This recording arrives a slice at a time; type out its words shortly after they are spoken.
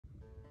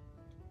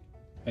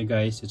Hi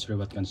guys, it's Rey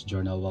Watkins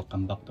Journal.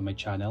 Welcome back to my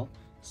channel.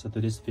 So to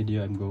this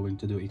video, I'm going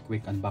to do a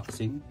quick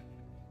unboxing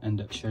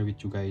and share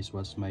with you guys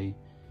what's my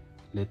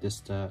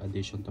latest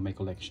addition to my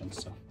collection.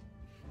 So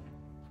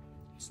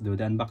let's do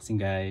the unboxing,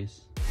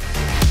 guys.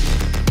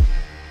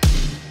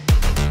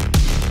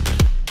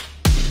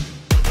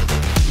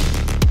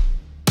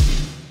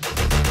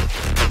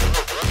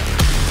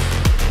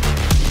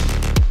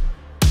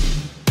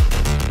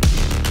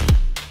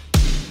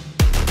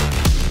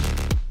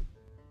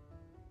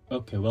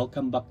 Okay,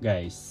 welcome back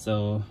guys.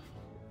 So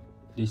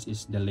this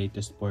is the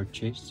latest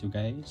purchase, you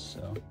guys.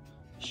 So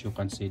as you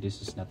can see,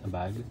 this is not a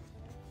bag.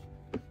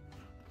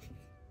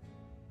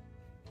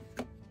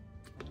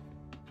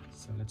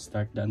 So let's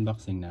start the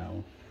unboxing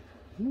now.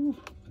 Woo,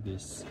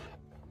 this.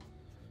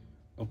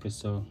 Okay,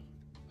 so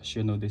as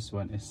you know, this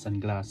one is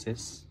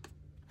sunglasses.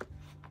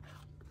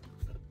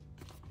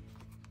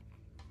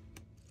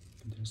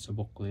 There's a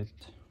booklet.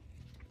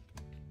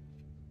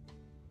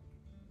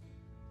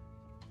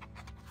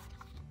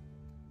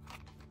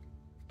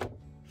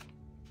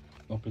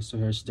 Okay, so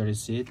here's the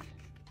receipt.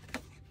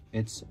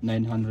 It's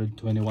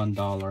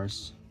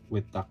 $921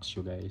 with tax,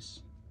 you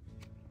guys.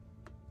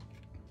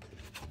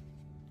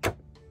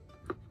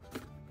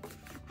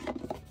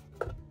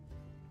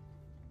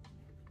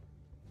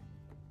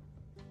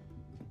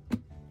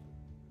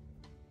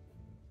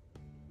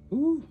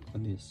 Ooh, look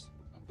at this.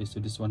 Okay, so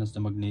this one has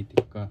the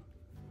magnetic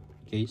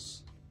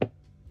case. You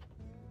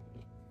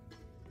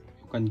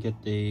can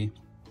get the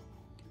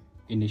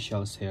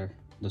initials here,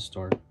 the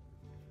store,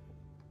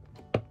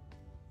 if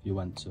you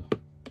want to.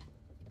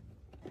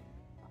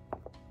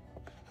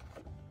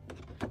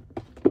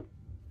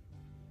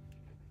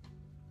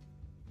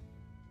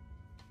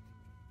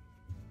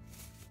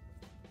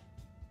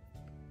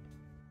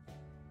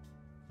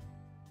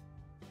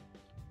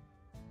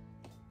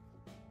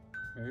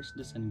 Here's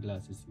the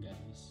sunglasses,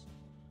 guys.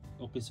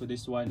 Okay, so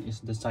this one is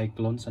the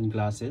Cyclone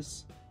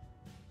Sunglasses,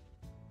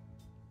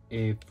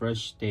 a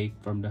fresh take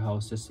from the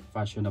house's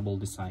fashionable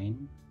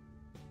design.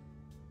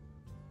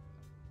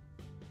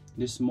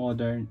 This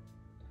modern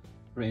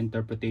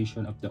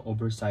reinterpretation of the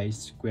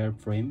oversized square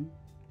frame,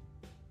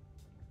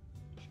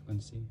 as you can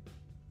see,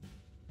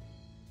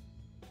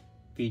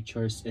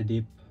 features a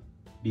deep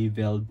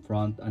bevelled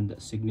front and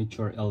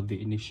signature LV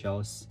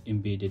initials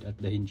embedded at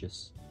the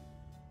hinges.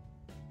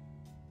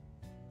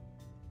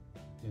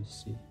 You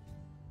see,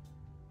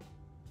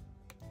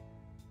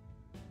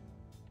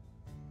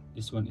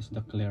 this one is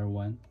the clear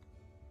one.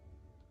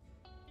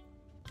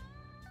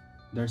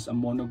 There's a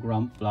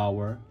monogram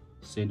flower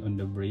seen on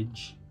the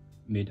bridge,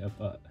 made of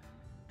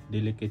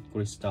delicate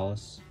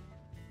crystals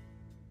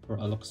for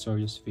a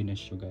luxurious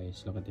finish, you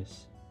guys. Look at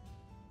this.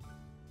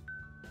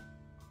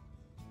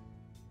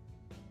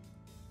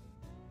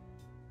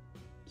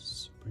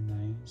 Super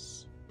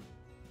nice.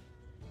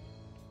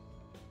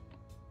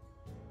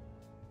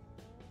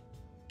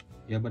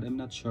 Yeah, but I'm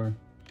not sure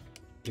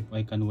if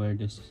I can wear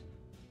this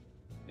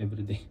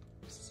every day.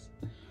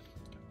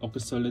 Okay,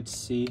 so let's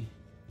see. Okay,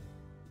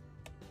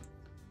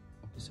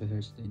 so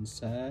here's the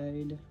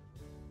inside.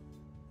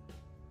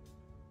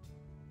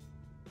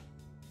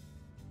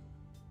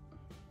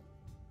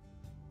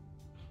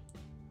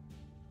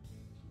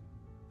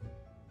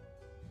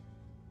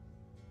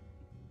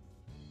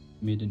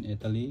 Made in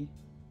Italy,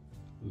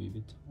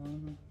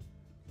 VUITTON.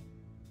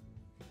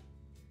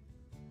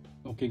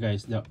 Okay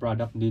guys, the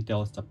product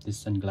details of these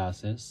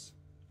sunglasses.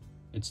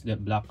 It's the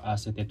black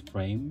acetate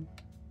frame.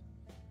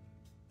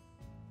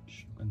 As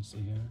you can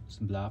see here, it's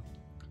black.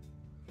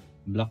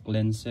 Black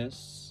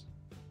lenses.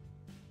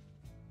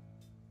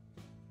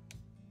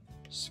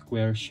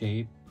 Square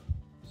shape.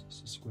 This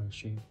is a square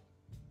shape.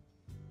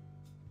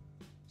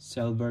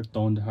 Silver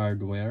toned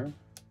hardware.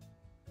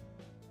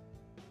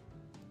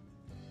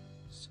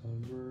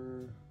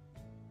 Silver.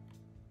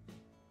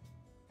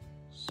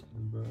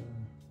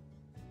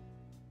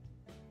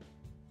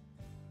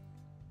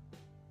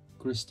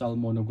 Crystal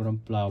monogram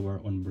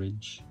flower on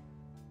bridge.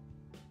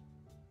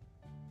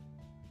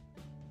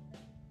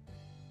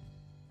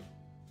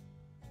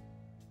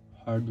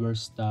 Hardware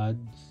studs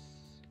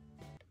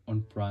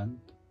on front.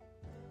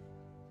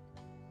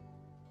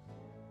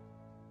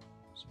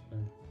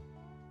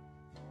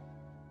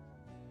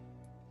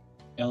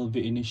 LV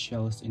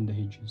initials in the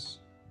hinges,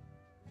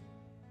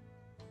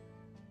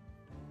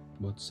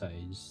 both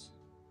sides.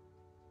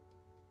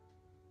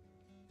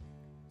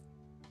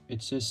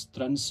 It says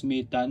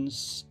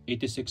Transmittance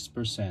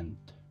 86%,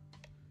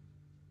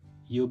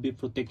 UV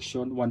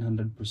protection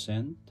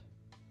 100%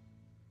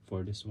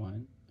 for this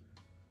one.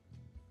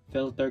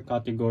 Filter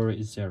category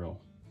is 0.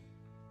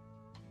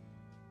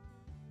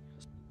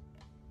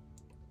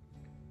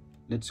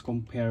 Let's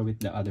compare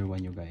with the other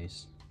one, you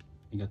guys.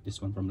 I got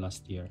this one from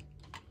last year.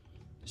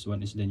 This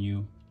one is the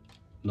new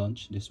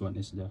launch. This one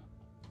is the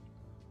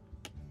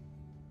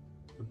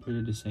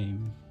pretty the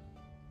same.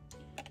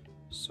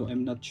 So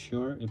I'm not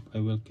sure if I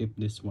will keep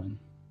this one,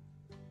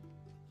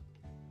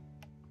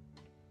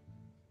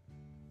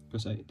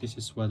 because this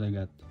is what I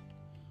got.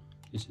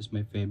 This is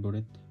my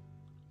favorite,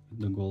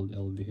 the gold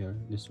LV here.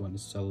 This one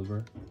is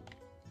silver.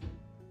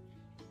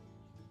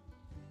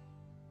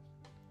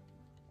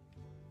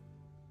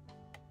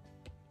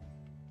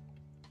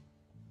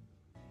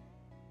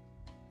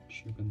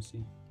 can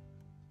see.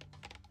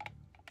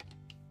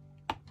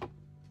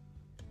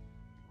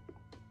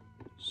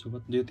 So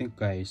what do you think,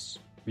 guys?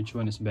 Which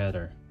one is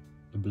better?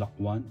 The black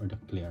one or the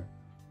clear?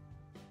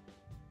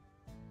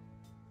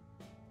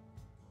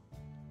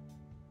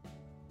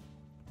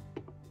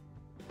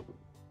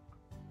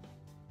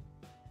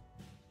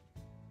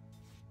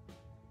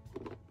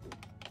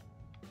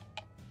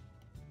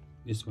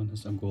 This one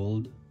has a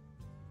gold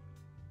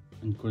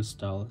and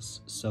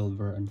crystals,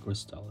 silver and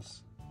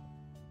crystals.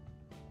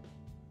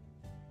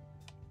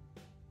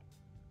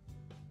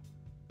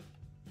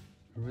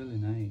 Really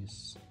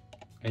nice.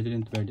 I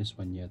didn't wear this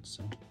one yet,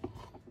 so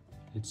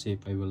let's see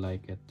if I will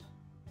like it.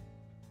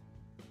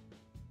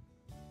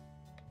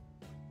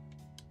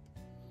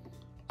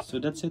 So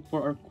that's it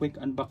for our quick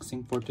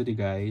unboxing for today,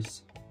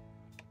 guys.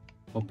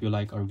 Hope you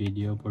like our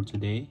video for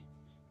today.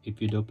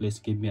 If you do, please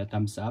give me a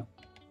thumbs up,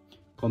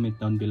 comment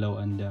down below,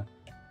 and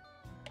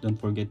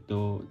don't forget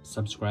to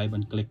subscribe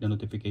and click the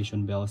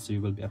notification bell so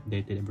you will be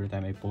updated every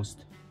time I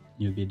post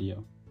new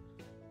video.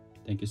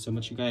 Thank you so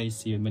much, guys.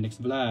 See you in my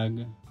next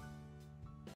vlog.